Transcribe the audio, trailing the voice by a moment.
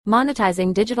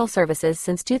monetizing digital services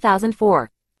since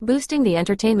 2004, boosting the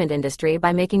entertainment industry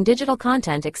by making digital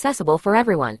content accessible for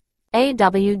everyone.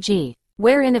 AWG,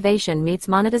 where innovation meets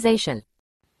monetization.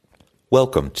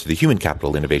 Welcome to the Human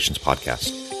Capital Innovations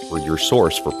Podcast. We're your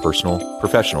source for personal,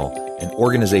 professional, and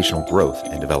organizational growth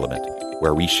and development,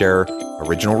 where we share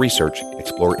original research,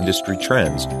 explore industry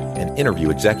trends, and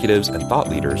interview executives and thought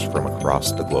leaders from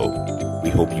across the globe. We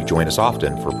hope you join us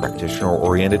often for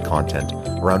practitioner-oriented content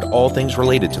around all things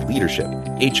related to leadership,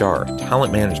 HR,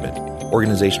 talent management,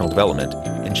 organizational development,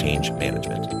 and change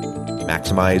management.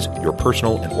 Maximize your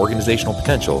personal and organizational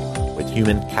potential with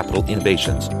Human Capital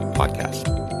Innovations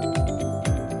Podcast.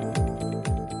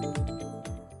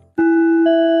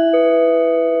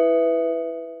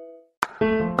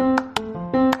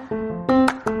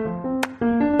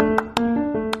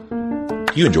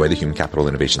 If you enjoy the Human Capital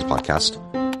Innovations Podcast,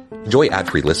 enjoy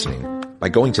ad-free listening by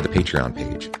going to the Patreon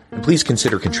page, and please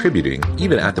consider contributing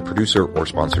even at the producer or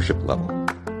sponsorship level.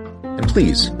 And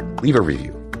please leave a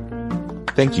review.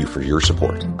 Thank you for your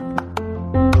support.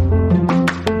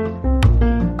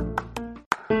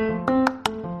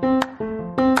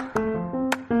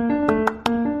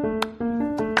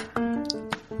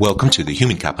 Welcome to the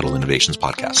Human Capital Innovations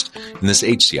Podcast. In this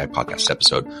HCI podcast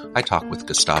episode, I talk with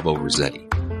Gustavo Razzetti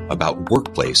about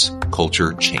workplace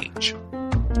culture change.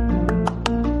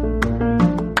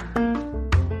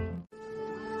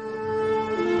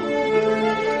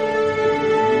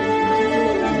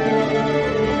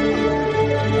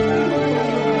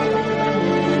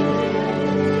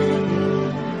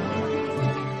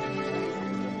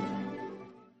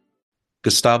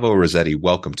 Gustavo Razzetti,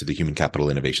 welcome to the Human Capital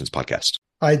Innovations Podcast.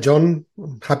 Hi, John.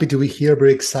 I'm happy to be here.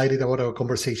 Very excited about our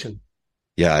conversation.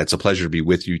 Yeah, it's a pleasure to be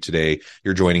with you today.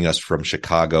 You're joining us from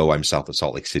Chicago. I'm south of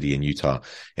Salt Lake City in Utah.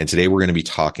 And today we're going to be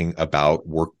talking about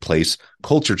workplace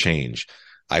culture change.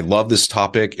 I love this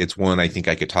topic. It's one I think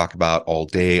I could talk about all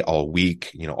day, all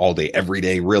week, all day, every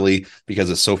day, really, because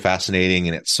it's so fascinating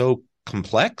and it's so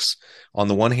complex on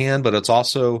the one hand, but it's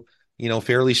also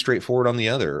fairly straightforward on the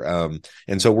other.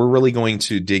 And so we're really going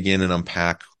to dig in and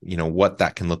unpack, what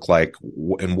that can look like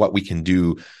and what we can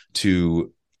do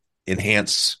to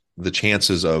enhance the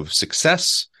chances of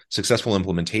successful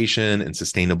implementation, and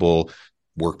sustainable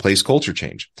workplace culture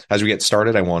change. As we get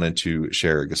started, I wanted to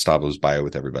share Gustavo's bio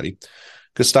with everybody.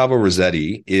 Gustavo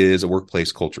Razzetti is a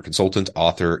workplace culture consultant,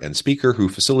 author, and speaker who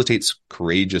facilitates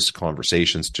courageous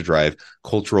conversations to drive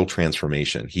cultural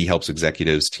transformation. He helps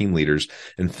executives, team leaders,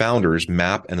 and founders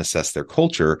map and assess their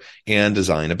culture and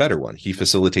design a better one. He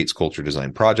facilitates culture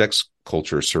design projects,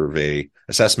 culture survey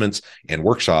assessments, and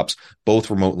workshops, both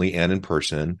remotely and in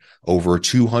person. Over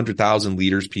 200,000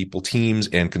 leaders, people, teams,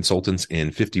 and consultants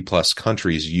in 50 plus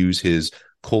countries use his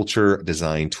culture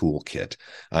design toolkit.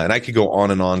 And I could go on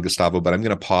and on, Gustavo, but I'm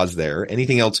going to pause there.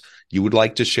 Anything else you would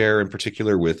like to share in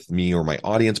particular with me or my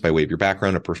audience by way of your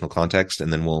background or personal context?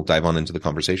 And then we'll dive on into the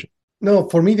conversation. No,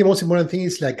 for me, the most important thing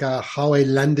is how I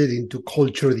landed into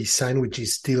culture design, which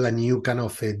is still a new kind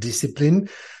of discipline.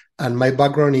 And my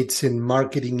background, it's in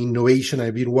marketing innovation.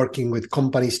 I've been working with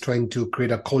companies trying to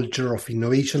create a culture of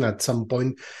innovation. At some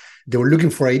point, they were looking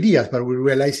for ideas, but we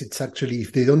realized it's actually,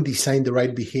 if they don't design the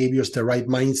right behaviors, the right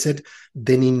mindset,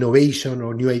 then innovation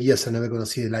or new ideas are never going to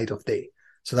see the light of day.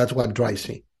 So that's what drives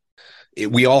me.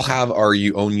 We all have our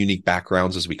own unique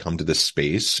backgrounds as we come to this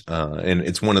space. And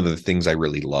it's one of the things I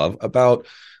really love about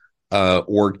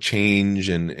org change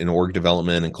and org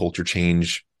development and culture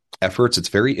change efforts. It's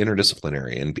very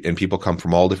interdisciplinary, and people come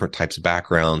from all different types of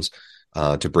backgrounds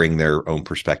to bring their own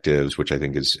perspectives, which I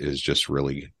think is just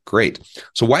really great.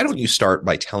 So why don't you start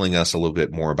by telling us a little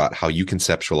bit more about how you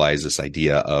conceptualize this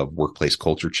idea of workplace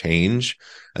culture change,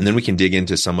 and then we can dig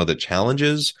into some of the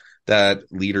challenges that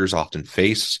leaders often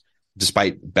face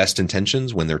despite best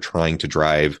intentions when they're trying to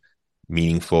drive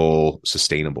meaningful,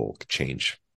 sustainable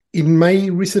change. In my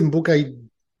recent book, I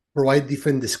provide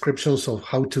different descriptions of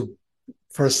how to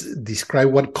first describe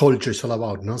what culture is all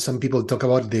about. No, some people talk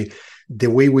about the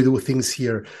way we do things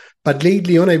here. But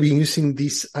lately on, I've been using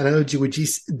this analogy, which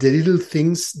is the little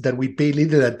things that we pay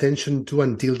little attention to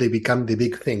until they become the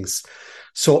big things.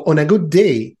 So on a good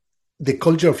day, the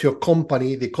culture of your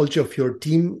company, the culture of your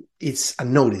team, it's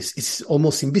unnoticed. It's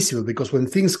almost invisible, because when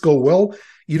things go well,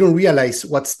 you don't realize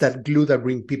what's that glue that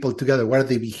brings people together, what are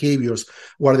the behaviors,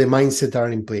 what are the mindset are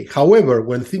in play. However,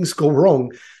 when things go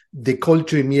wrong, the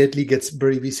culture immediately gets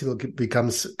very visible,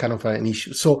 becomes kind of an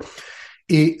issue. So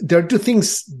there are two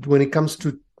things when it comes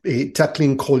to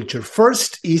tackling culture.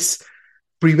 First is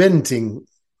preventing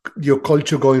your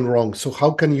culture going wrong. So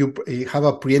how can you have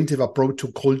a preemptive approach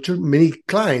to culture? Many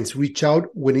clients reach out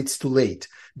when it's too late.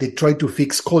 They try to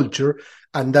fix culture,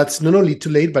 And that's not only too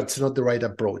late, but it's not the right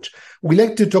approach. We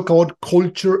like to talk about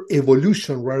culture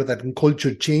evolution rather than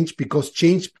culture change, because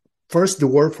change, first, the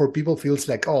word for people feels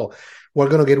like, oh, we're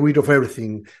going to get rid of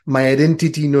everything. My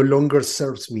identity no longer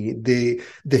serves me. The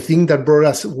thing that brought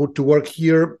us to work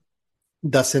here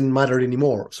doesn't matter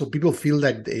anymore. So people feel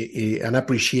like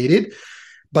unappreciated.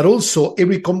 But also,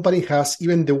 every company has,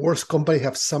 even the worst company,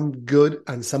 have some good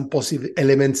and some positive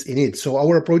elements in it. So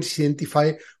our approach is to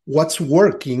identify what's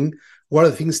working, what are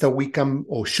the things that we can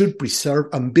or should preserve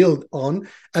and build on,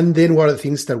 and then what are the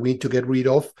things that we need to get rid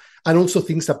of, and also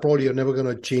things that probably are never going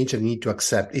to change and need to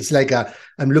accept. It's like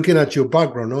I'm looking at your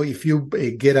background. No? If you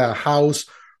get a house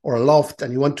or a loft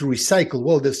and you want to recycle,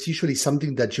 well, there's usually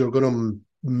something that you're going to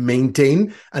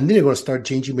maintain, and then you're going to start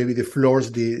changing maybe the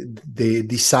floors, the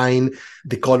design,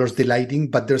 the colors, the lighting,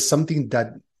 but there's something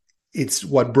that it's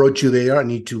what brought you there. I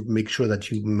need to make sure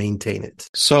that you maintain it.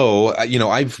 So,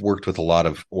 I've worked with a lot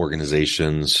of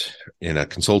organizations in a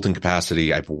consulting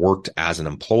capacity. I've worked as an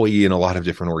employee in a lot of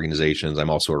different organizations. I'm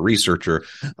also a researcher.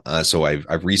 So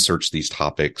I've researched these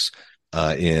topics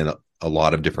in a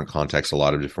lot of different contexts, a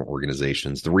lot of different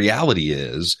organizations. The reality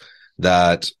is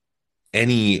that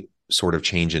any sort of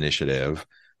change initiative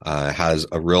has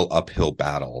a real uphill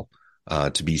battle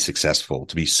to be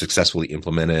successfully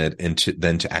implemented, and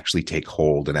then to actually take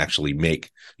hold and actually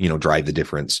make, drive the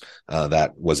difference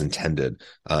that was intended.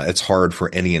 It's hard for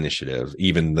any initiative,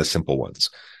 even the simple ones.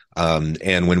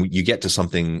 And when you get to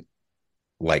something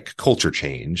like culture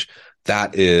change,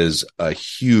 that is a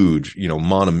huge,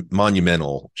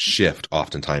 monumental shift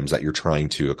oftentimes that you're trying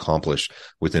to accomplish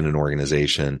within an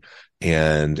organization.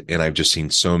 And I've just seen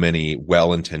so many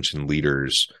well-intentioned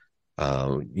leaders,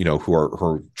 who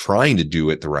are trying to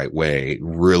do it the right way,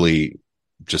 really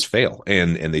just fail.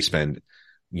 And they spend,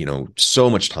 so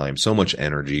much time, so much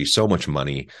energy, so much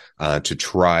money, to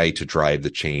try to drive the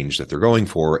change that they're going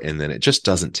for. And then it just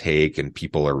doesn't take, and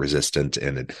people are resistant,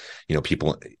 and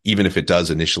people, even if it does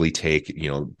initially take,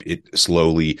 it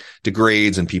slowly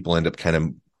degrades and people end up kind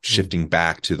of shifting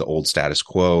back to the old status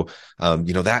quo.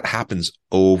 That happens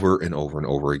over and over and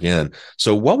over again.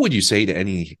 So what would you say to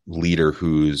any leader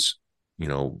who's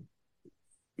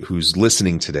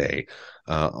listening today,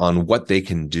 on what they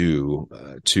can do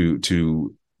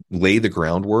to lay the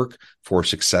groundwork for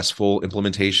successful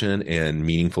implementation and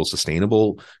meaningful,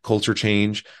 sustainable culture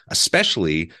change,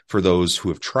 especially for those who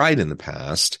have tried in the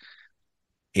past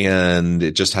and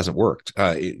it just hasn't worked?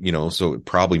 So it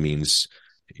probably means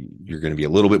you're going to be a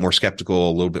little bit more skeptical,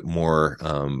 a little bit more,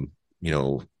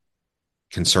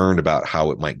 concerned about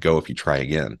how it might go if you try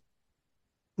again.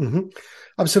 Mm-hmm.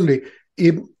 Absolutely.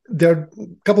 There are a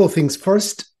couple of things.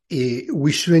 First,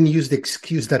 we shouldn't use the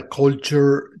excuse that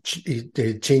culture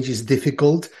change is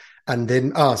difficult, and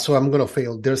then, so I'm going to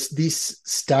fail. There's this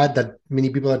stat that many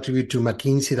people attribute to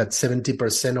McKinsey that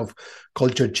 70% of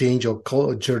culture change or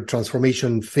culture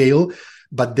transformation fail.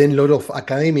 But then a lot of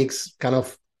academics, kind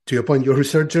of, to your point, your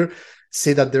researcher,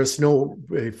 say that there's no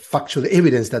factual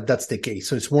evidence that that's the case.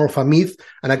 So it's more of a myth,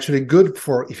 and actually good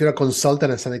for, if you're a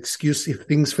consultant, as an excuse if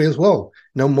things fail. Well,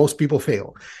 now most people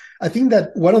fail. I think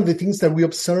that one of the things that we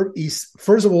observe is,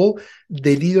 first of all,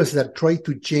 the leaders that try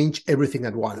to change everything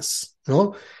at once.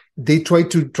 They try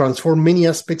to transform many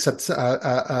aspects at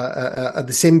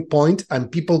the same point,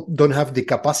 and people don't have the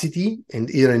capacity,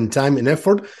 and either in time and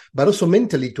effort, but also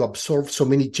mentally, to absorb so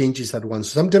many changes at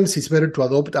once. Sometimes it's better to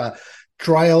adopt a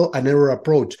trial and error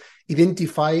approach.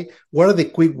 Identify what are the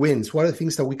quick wins, what are the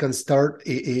things that we can start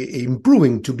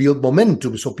improving to build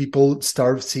momentum, so people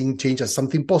start seeing change as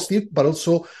something positive, but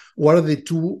also what are the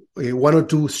one or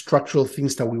two structural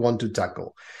things that we want to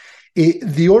tackle.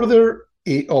 The order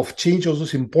of change also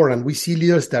is important. We see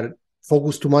leaders that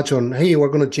focus too much on, hey, we're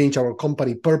going to change our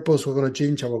company purpose, we're going to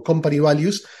change our company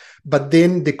values, but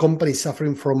then the company is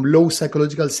suffering from low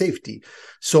psychological safety.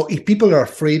 So if people are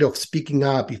afraid of speaking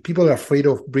up, if people are afraid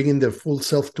of bringing their full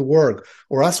self to work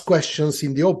or ask questions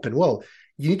in the open, well,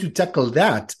 you need to tackle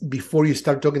that before you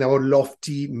start talking about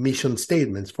lofty mission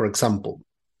statements, for example.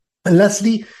 And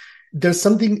lastly, there's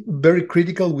something very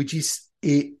critical, which is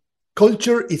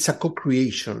culture. It's a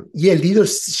co-creation. Yeah,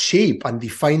 leaders shape and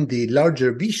define the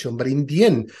larger vision, but in the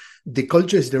end, the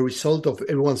culture is the result of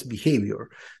everyone's behavior.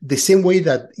 The same way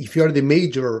that if you are the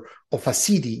mayor of a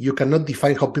city, you cannot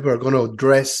define how people are going to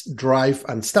dress, drive,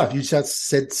 and stuff. You just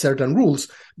set certain rules,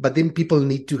 but then people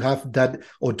need to have that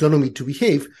autonomy to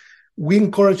behave. We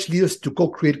encourage leaders to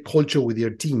co-create culture with their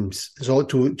teams. So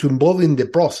to involve in the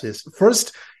process.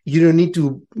 First, you don't need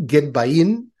to get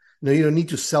buy-in. No, you don't need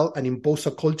to sell and impose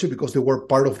a culture, because they were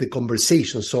part of the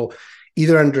conversation. So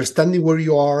either understanding where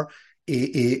you are,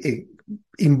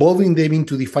 involving them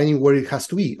into defining where it has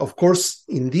to be. Of course,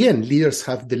 in the end, leaders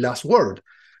have the last word.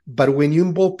 But when you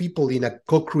involve people in a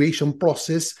co-creation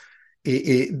process,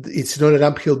 it's not an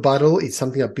uphill battle. It's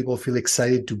something that people feel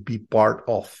excited to be part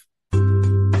of.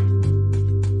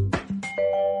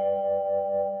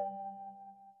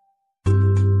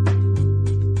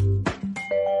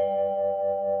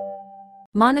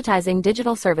 Monetizing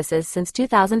digital services since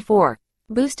 2004.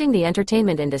 Boosting the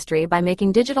entertainment industry by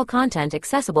making digital content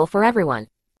accessible for everyone.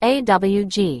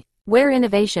 AWG, where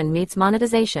innovation meets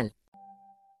monetization.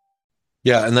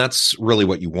 Yeah, and that's really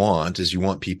what you want, is you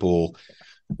want people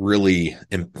really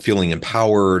feeling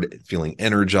empowered, feeling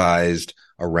energized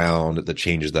around the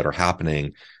changes that are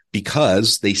happening,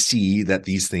 because they see that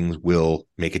these things will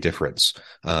make a difference.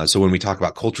 So when we talk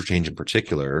about culture change in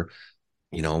particular,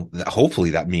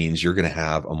 hopefully that means you're going to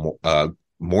have a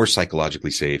more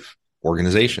psychologically safe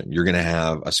organization. You're going to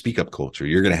have a speak up culture.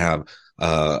 You're going to have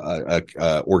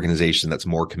a organization that's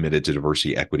more committed to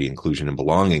diversity, equity, inclusion, and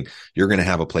belonging. You're going to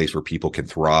have a place where people can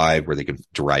thrive, where they can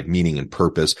derive meaning and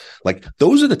purpose. Like,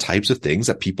 those are the types of things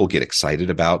that people get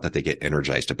excited about, that they get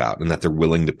energized about, and that they're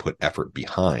willing to put effort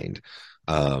behind.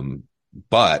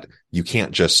 But you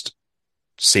can't just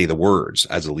say the words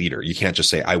as a leader. You can't just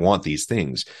say, I want these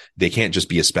things. They can't just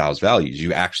be espoused values.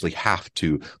 You actually have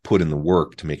to put in the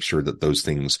work to make sure that those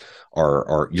things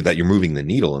are that you're moving the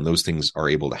needle and those things are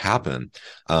able to happen.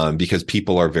 Because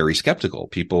people are very skeptical.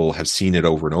 People have seen it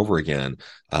over and over again,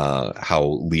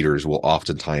 how leaders will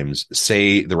oftentimes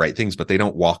say the right things, but they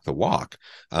don't walk the walk.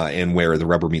 And where the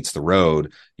rubber meets the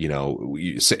road,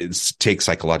 take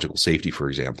psychological safety, for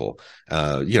example.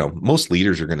 Most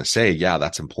leaders are going to say, yeah,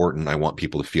 that's important. I want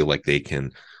people to feel like they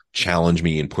can challenge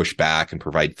me and push back and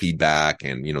provide feedback.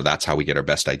 And, that's how we get our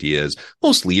best ideas.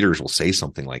 Most leaders will say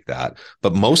something like that,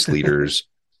 but most leaders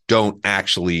don't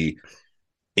actually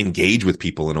engage with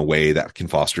people in a way that can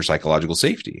foster psychological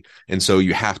safety. And so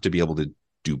you have to be able to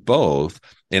do both.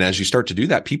 And as you start to do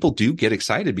that, people do get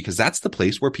excited, because that's the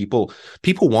place where people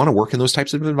want to work in those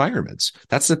types of environments.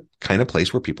 That's the kind of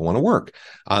place where people want to work.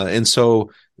 And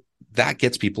so that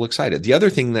gets people excited. The other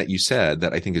thing that you said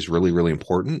that I think is really, really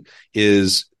important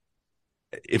is,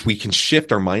 if we can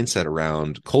shift our mindset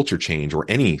around culture change, or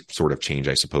any sort of change,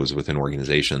 I suppose, within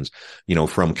organizations,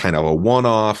 from kind of a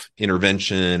one-off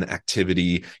intervention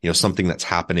activity, something that's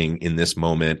happening in this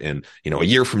moment, and, a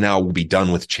year from now we'll be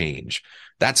done with change.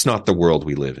 That's not the world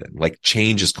we live in. Like,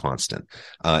 change is constant.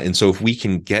 And so if we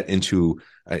can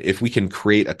if we can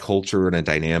create a culture and a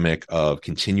dynamic of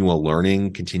continual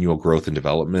learning, continual growth and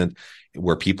development,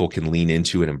 where people can lean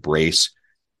into and embrace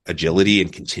agility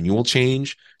and continual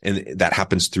change, and that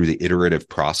happens through the iterative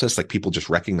process, like, people just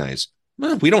recognize,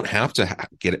 well, we don't have to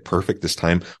get it perfect this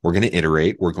time. We're going to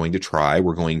iterate. We're going to try.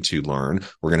 We're going to learn.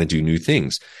 We're going to do new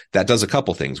things. That does a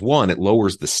couple things. One, it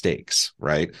lowers the stakes,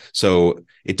 right? So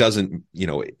it doesn't,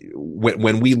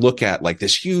 when we look at like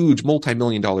this huge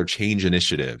multi-million-dollar change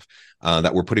initiative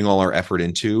that we're putting all our effort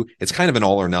into, it's kind of an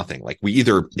all or nothing. Like,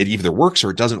 it either works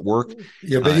or it doesn't work.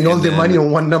 You're betting all the money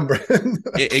on one number.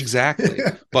 Exactly.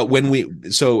 But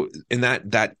and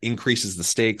that increases the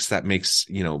stakes. That makes,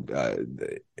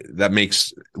 that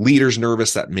makes leaders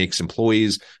nervous. That makes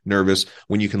employees nervous.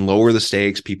 When you can lower the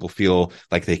stakes, people feel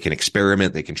like they can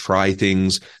experiment. They can try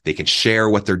things. They can share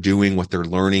what they're doing, what they're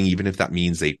learning, even if that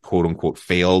means they quote unquote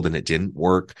failed and it didn't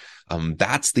work.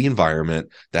 That's the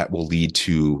environment that will lead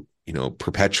to,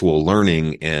 perpetual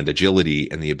learning and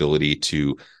agility, and the ability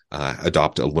to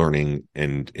adopt a learning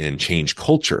and change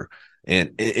culture.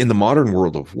 And in the modern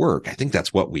world of work, I think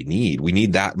that's what we need. We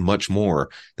need that much more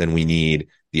than we need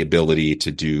the ability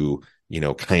to do,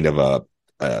 kind of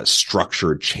a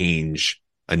structured change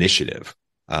initiative,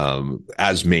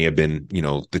 as may have been,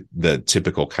 the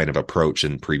typical kind of approach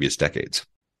in previous decades.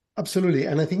 Absolutely.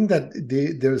 And I think that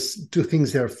there's two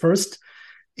things there. First,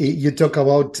 you talk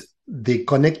about the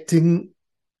connecting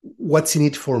what's in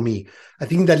it for me. I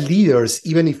think that leaders,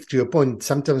 even if, to your point,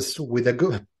 sometimes with a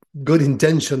good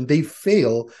intention, they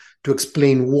fail to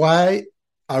explain why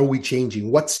are we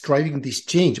changing, what's driving this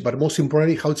change, but most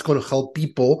importantly, how it's going to help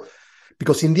people.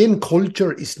 Because in the end,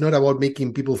 culture is not about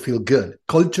making people feel good.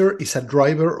 Culture is a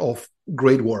driver of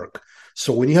great work.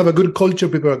 So when you have a good culture,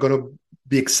 people are going to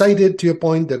be excited, to your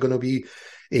point. They're going to be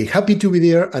happy to be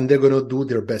there, and they're going to do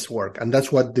their best work. And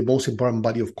that's what the most important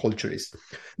value of culture is.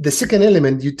 The second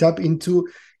element you tap into,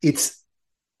 it's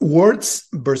words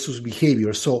versus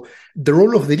behavior. So the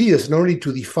role of the leaders is not only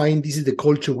to define this is the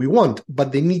culture we want,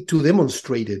 but they need to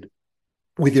demonstrate it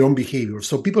with their own behavior.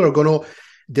 So people are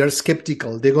they're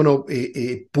skeptical. They're going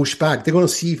to push back. They're going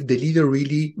to see if the leader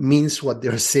really means what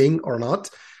they're saying or not.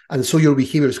 And so your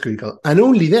behavior is critical. And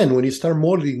only then, when you start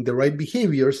modeling the right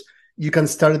behaviors, you can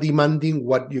start demanding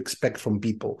what you expect from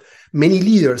people. Many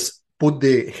leaders put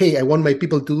hey, I want my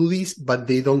people to do this, but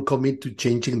they don't commit to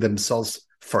changing themselves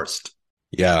first.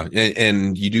 Yeah.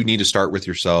 And you do need to start with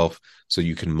yourself so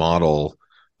you can model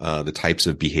the types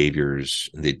of behaviors,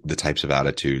 the types of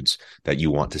attitudes that you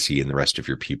want to see in the rest of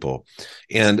your people.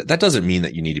 And that doesn't mean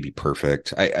that you need to be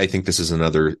perfect. I think this is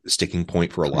another sticking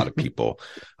point for a lot of people.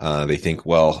 They think,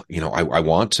 well, I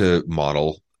want to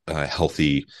model a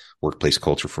healthy workplace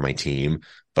culture for my team,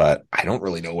 but I don't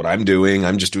really know what I'm doing.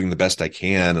 I'm just doing the best I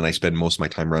can. And I spend most of my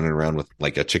time running around with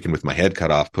like a chicken with my head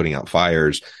cut off, putting out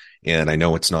fires. And I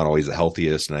know it's not always the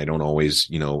healthiest, and I don't always,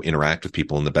 interact with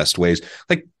people in the best ways.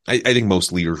 Like I think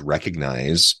most leaders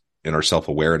recognize and are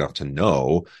self-aware enough to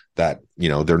know that,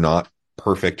 they're not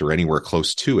perfect or anywhere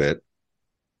close to it.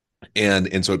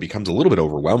 And so it becomes a little bit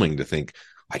overwhelming to think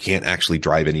I can't actually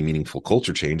drive any meaningful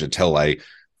culture change until I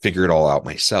figure it all out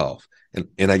myself.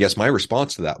 And I guess my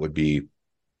response to that would be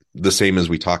the same as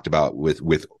we talked about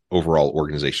with overall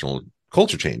organizational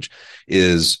culture change,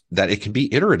 is that it can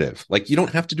be iterative. Like you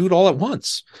don't have to do it all at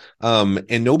once.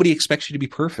 And nobody expects you to be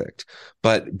perfect,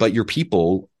 but your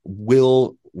people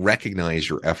will recognize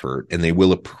your effort and they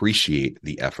will appreciate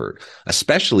the effort,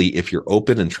 especially if you're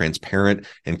open and transparent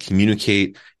and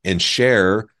communicate and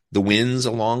share the wins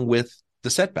along with the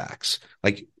setbacks.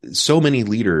 Like so many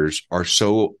leaders are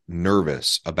so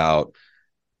nervous about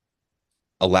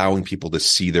allowing people to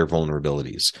see their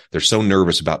vulnerabilities. They're so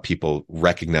nervous about people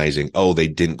recognizing, oh, they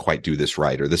didn't quite do this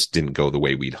right, or this didn't go the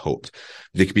way we'd hoped,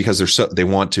 because they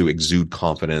want to exude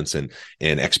confidence and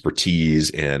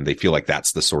expertise, and they feel like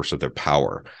that's the source of their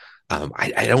power.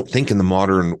 I don't think in the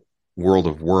modern world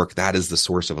of work that is the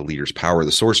source of a leader's power.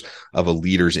 The source of a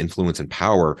leader's influence and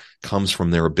power comes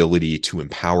from their ability to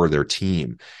empower their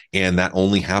team, and that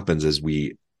only happens as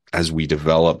we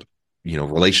develop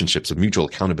relationships of mutual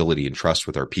accountability and trust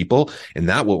with our people. And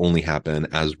that will only happen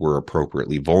as we're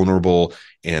appropriately vulnerable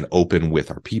and open with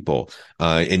our people.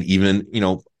 And even,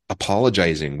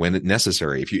 apologizing when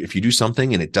necessary. If you do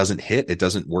something and it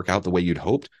doesn't work out the way you'd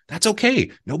hoped, that's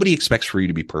okay. Nobody expects for you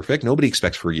to be perfect. Nobody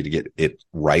expects for you to get it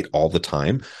right all the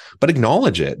time, but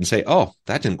acknowledge it and say, oh,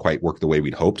 that didn't quite work the way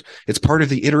we'd hoped. It's part of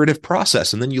the iterative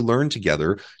process. And then you learn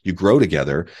together, you grow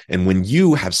together. And when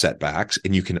you have setbacks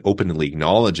and you can openly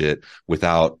acknowledge it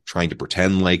without trying to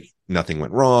pretend like nothing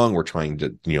went wrong or trying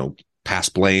to, pass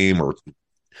blame or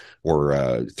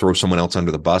throw someone else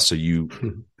under the bus so you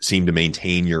seem to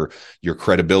maintain your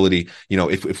credibility.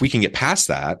 If we can get past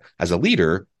that as a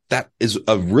leader, that is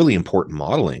a really important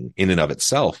modeling in and of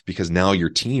itself, because now your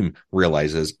team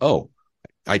realizes, oh,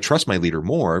 I trust my leader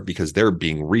more because they're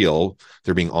being real,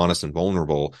 they're being honest and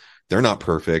vulnerable. They're not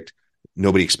perfect.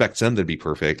 Nobody expects them to be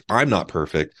perfect. I'm not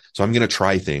perfect. So I'm going to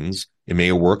try things. It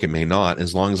may work, it may not.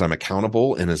 As long as I'm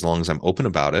accountable and as long as I'm open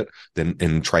about it, then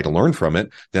and try to learn from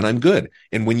it, then I'm good.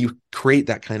 And when you create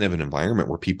that kind of an environment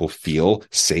where people feel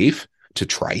safe to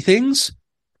try things,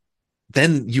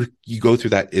 then you go through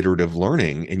that iterative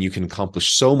learning and you can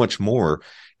accomplish so much more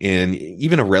in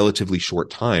even a relatively short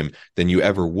time than you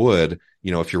ever would,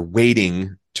 if you're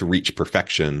waiting to reach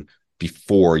perfection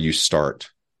before you start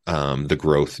the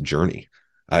growth journey.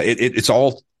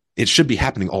 It should be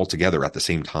happening all together at the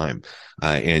same time.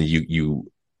 And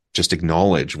you just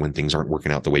acknowledge when things aren't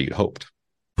working out the way you hoped.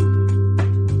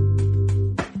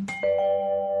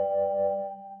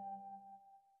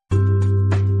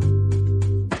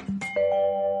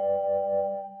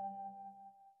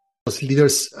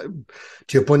 Leaders,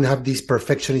 to your point, have this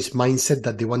perfectionist mindset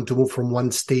that they want to move from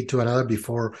one state to another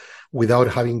without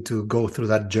having to go through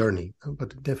that journey.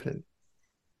 But definitely.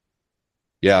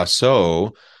 Yeah.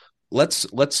 So let's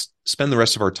spend the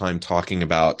rest of our time talking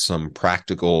about some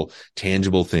practical,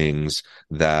 tangible things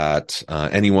that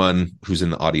anyone who's in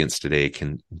the audience today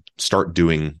can start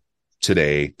doing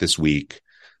today, this week,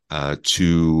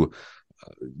 to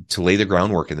lay the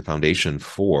groundwork and the foundation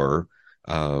for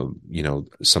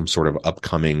some sort of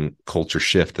upcoming culture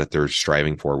shift that they're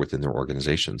striving for within their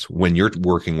organizations. When you're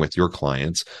working with your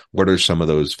clients, what are some of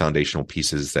those foundational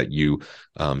pieces that you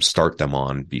start them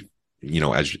on,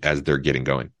 as they're getting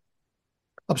going?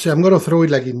 Absolutely. I'm going to throw it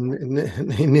like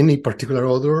in any particular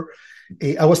order.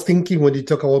 I was thinking when you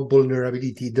talk about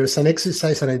vulnerability, there's an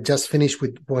exercise, and I just finished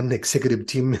with one executive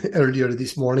team earlier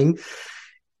this morning,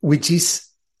 which is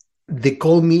they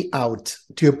call me out.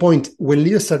 To your point, when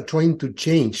leaders are trying to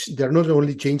change, they're not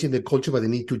only changing the culture, but they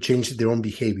need to change their own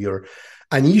behavior.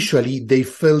 And usually they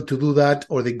fail to do that,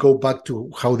 or they go back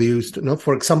to how they used to.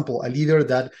 For example, a leader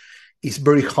that is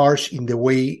very harsh in the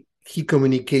way he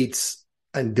communicates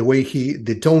and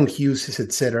the tone he uses,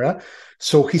 etc.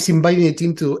 So he's inviting the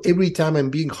team to, every time I'm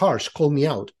being harsh, call me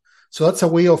out. So that's a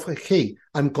way of, hey,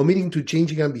 I'm committing to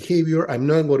changing our behavior. I'm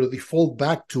not going to default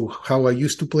back to how I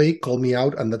used to play. Call me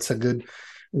out. And that's a good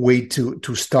way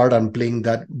to start and playing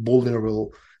that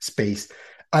vulnerable space.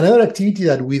 Another activity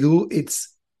that we do,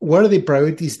 it's what are the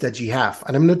priorities that you have?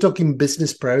 And I'm not talking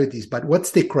business priorities, but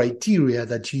what's the criteria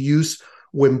that you use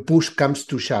when push comes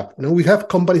to shove? Now, we have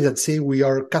companies that say we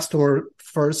are customer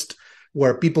first,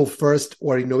 we're people first,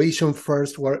 we're innovation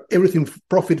first, we're everything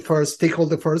profit first,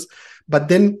 stakeholder first. But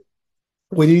then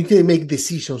when you need to make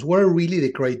decisions, what are really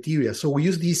the criteria? So we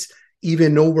use these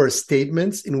even over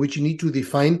statements in which you need to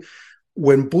define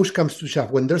when push comes to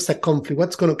shove, when there's a conflict,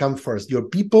 what's going to come first, your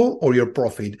people or your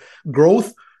profit,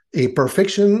 growth, a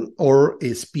perfection or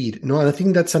a speed. And I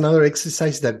think that's another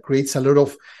exercise that creates a lot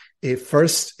of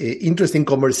interesting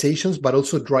conversations, but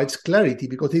also drives clarity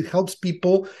because it helps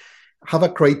people have a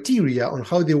criteria on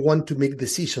how they want to make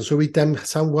decisions. So every time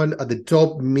someone at the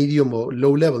top, medium, or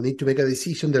low level need to make a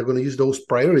decision, they're going to use those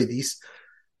priorities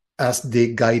as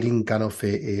the guiding kind of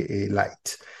a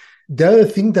light. The other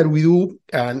thing that we do,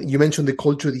 and you mentioned the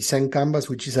culture design canvas,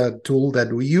 which is a tool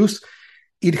that we use,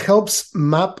 it helps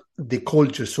map the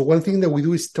culture. So one thing that we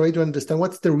do is try to understand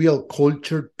what's the real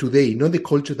culture today, not the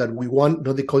culture that we want,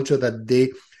 not the culture that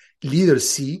the leaders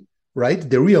see, right?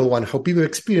 The real one, how people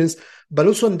experience, but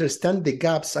also understand the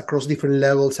gaps across different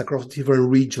levels, across different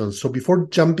regions. So before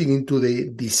jumping into the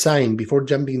design, before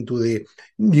jumping into the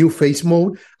new phase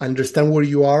mode, understand where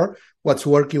you are, what's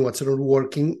working, what's not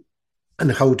working,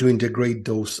 and how to integrate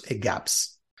those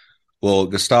gaps. Well,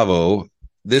 Gustavo,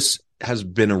 this has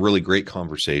been a really great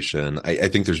conversation. I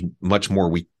think there's much more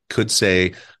we could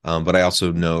say, but I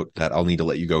also note that I'll need to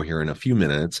let you go here in a few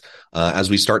minutes.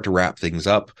 As we start to wrap things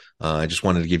up, I just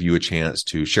wanted to give you a chance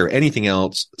to share anything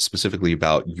else specifically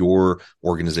about your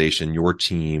organization, your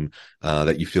team,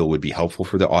 that you feel would be helpful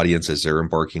for the audience as they're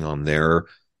embarking on their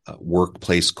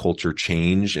workplace culture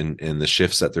change and the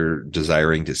shifts that they're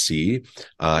desiring to see.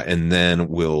 And then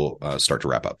we'll start to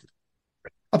wrap up.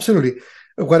 Absolutely.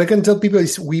 What I can tell people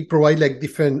is we provide like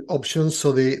different options.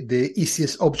 So the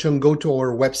easiest option, go to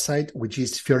our website, which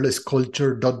is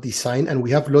fearlessculture.design. And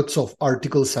we have lots of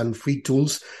articles and free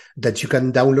tools that you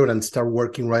can download and start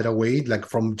working right away, like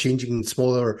from changing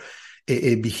smaller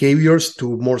behaviors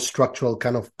to more structural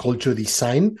kind of culture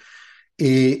design.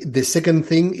 The second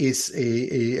thing is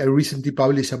I recently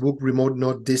published a book, Remote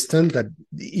Not Distant, that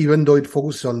even though it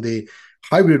focuses on the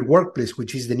hybrid workplace,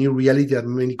 which is the new reality that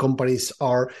many companies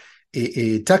are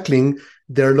tackling,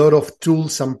 there are a lot of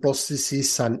tools and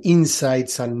processes and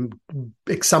insights and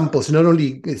examples, not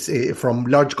only from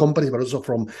large companies, but also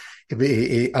from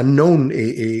unknown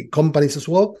companies as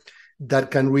well,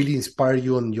 that can really inspire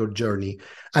you on your journey.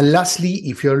 And lastly,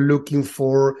 if you're looking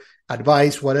for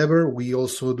advice, whatever, we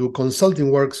also do consulting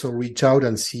work. So reach out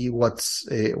and see what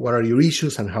are your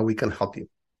issues and how we can help you.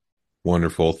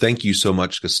 Wonderful. Thank you so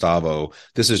much, Gustavo.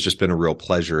 This has just been a real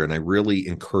pleasure. And I really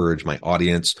encourage my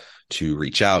audience to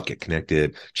reach out, get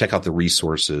connected, check out the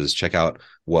resources, check out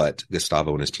what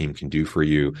Gustavo and his team can do for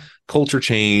you. Culture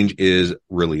change is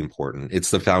really important.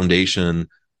 It's the foundation.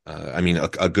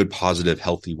 A good, positive,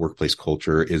 healthy workplace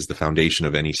culture is the foundation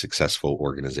of any successful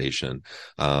organization.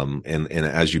 And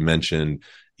as you mentioned,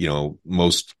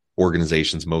 most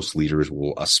organizations, most leaders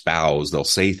will espouse, they'll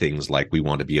say things like, we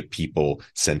want to be a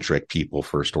people-centric,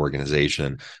 people-first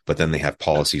organization, but then they have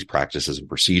policies, practices, and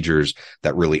procedures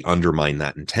that really undermine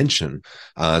that intention.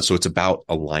 So it's about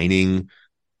aligning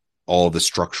all the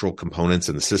structural components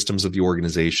and the systems of the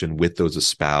organization with those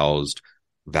espoused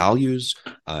values,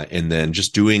 and then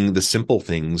just doing the simple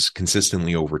things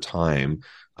consistently over time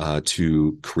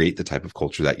to create the type of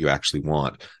culture that you actually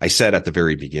want. I said at the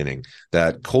very beginning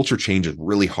that culture change is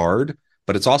really hard,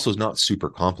 but it's also not super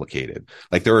complicated.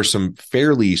 Like there are some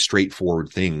fairly straightforward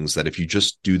things that if you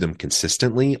just do them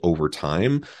consistently over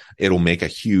time, it'll make a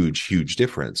huge, huge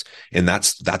difference. And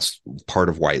that's part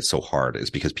of why it's so hard,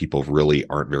 is because people really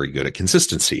aren't very good at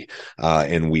consistency.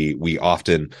 And we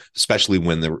often, especially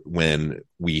when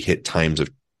we hit times of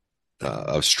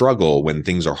struggle, when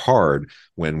things are hard,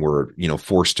 when we're,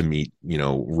 forced to meet,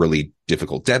 really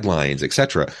difficult deadlines,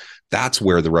 etc. That's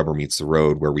where the rubber meets the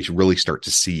road, where we really start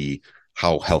to see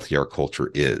how healthy our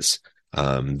culture is.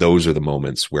 Those are the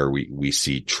moments where we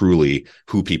see truly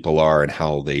who people are and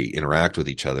how they interact with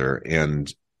each other.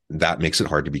 And that makes it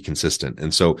hard to be consistent.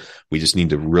 And so we just need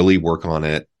to really work on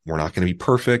it. We're not going to be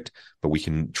perfect, but we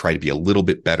can try to be a little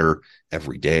bit better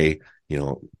every day.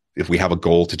 If we have a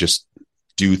goal to just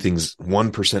do things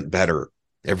 1% better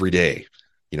every day,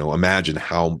 imagine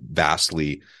how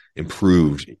vastly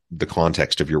improved the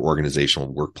context of your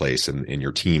organizational workplace and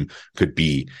your team could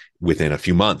be within a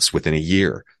few months, within a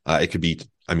year. It could be,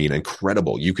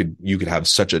 incredible. You could have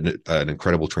such an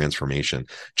incredible transformation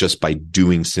just by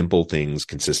doing simple things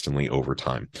consistently over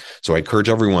time. So I encourage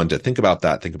everyone to think about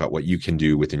that. Think about what you can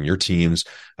do within your teams.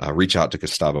 Reach out to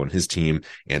Gustavo and his team.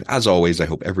 And as always, I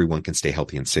hope everyone can stay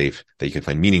healthy and safe, that you can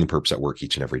find meaning and purpose at work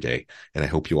each and every day. And I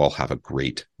hope you all have a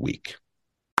great week.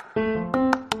 Do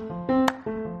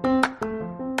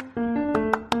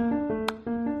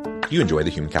you enjoy the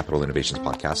Human Capital Innovations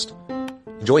podcast?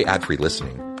 Enjoy ad-free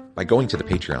listening by going to the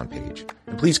Patreon page,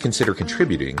 and please consider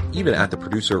contributing even at the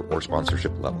producer or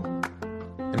sponsorship level.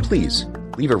 And please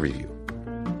leave a review.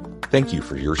 Thank you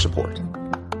for your support.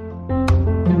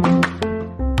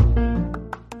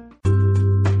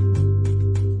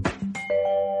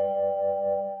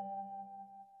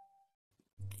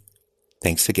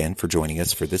 Thanks again for joining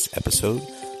us for this episode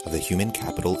of the Human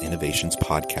Capital Innovations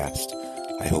podcast.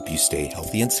 I hope you stay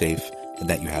healthy and safe and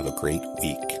that you have a great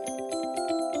week.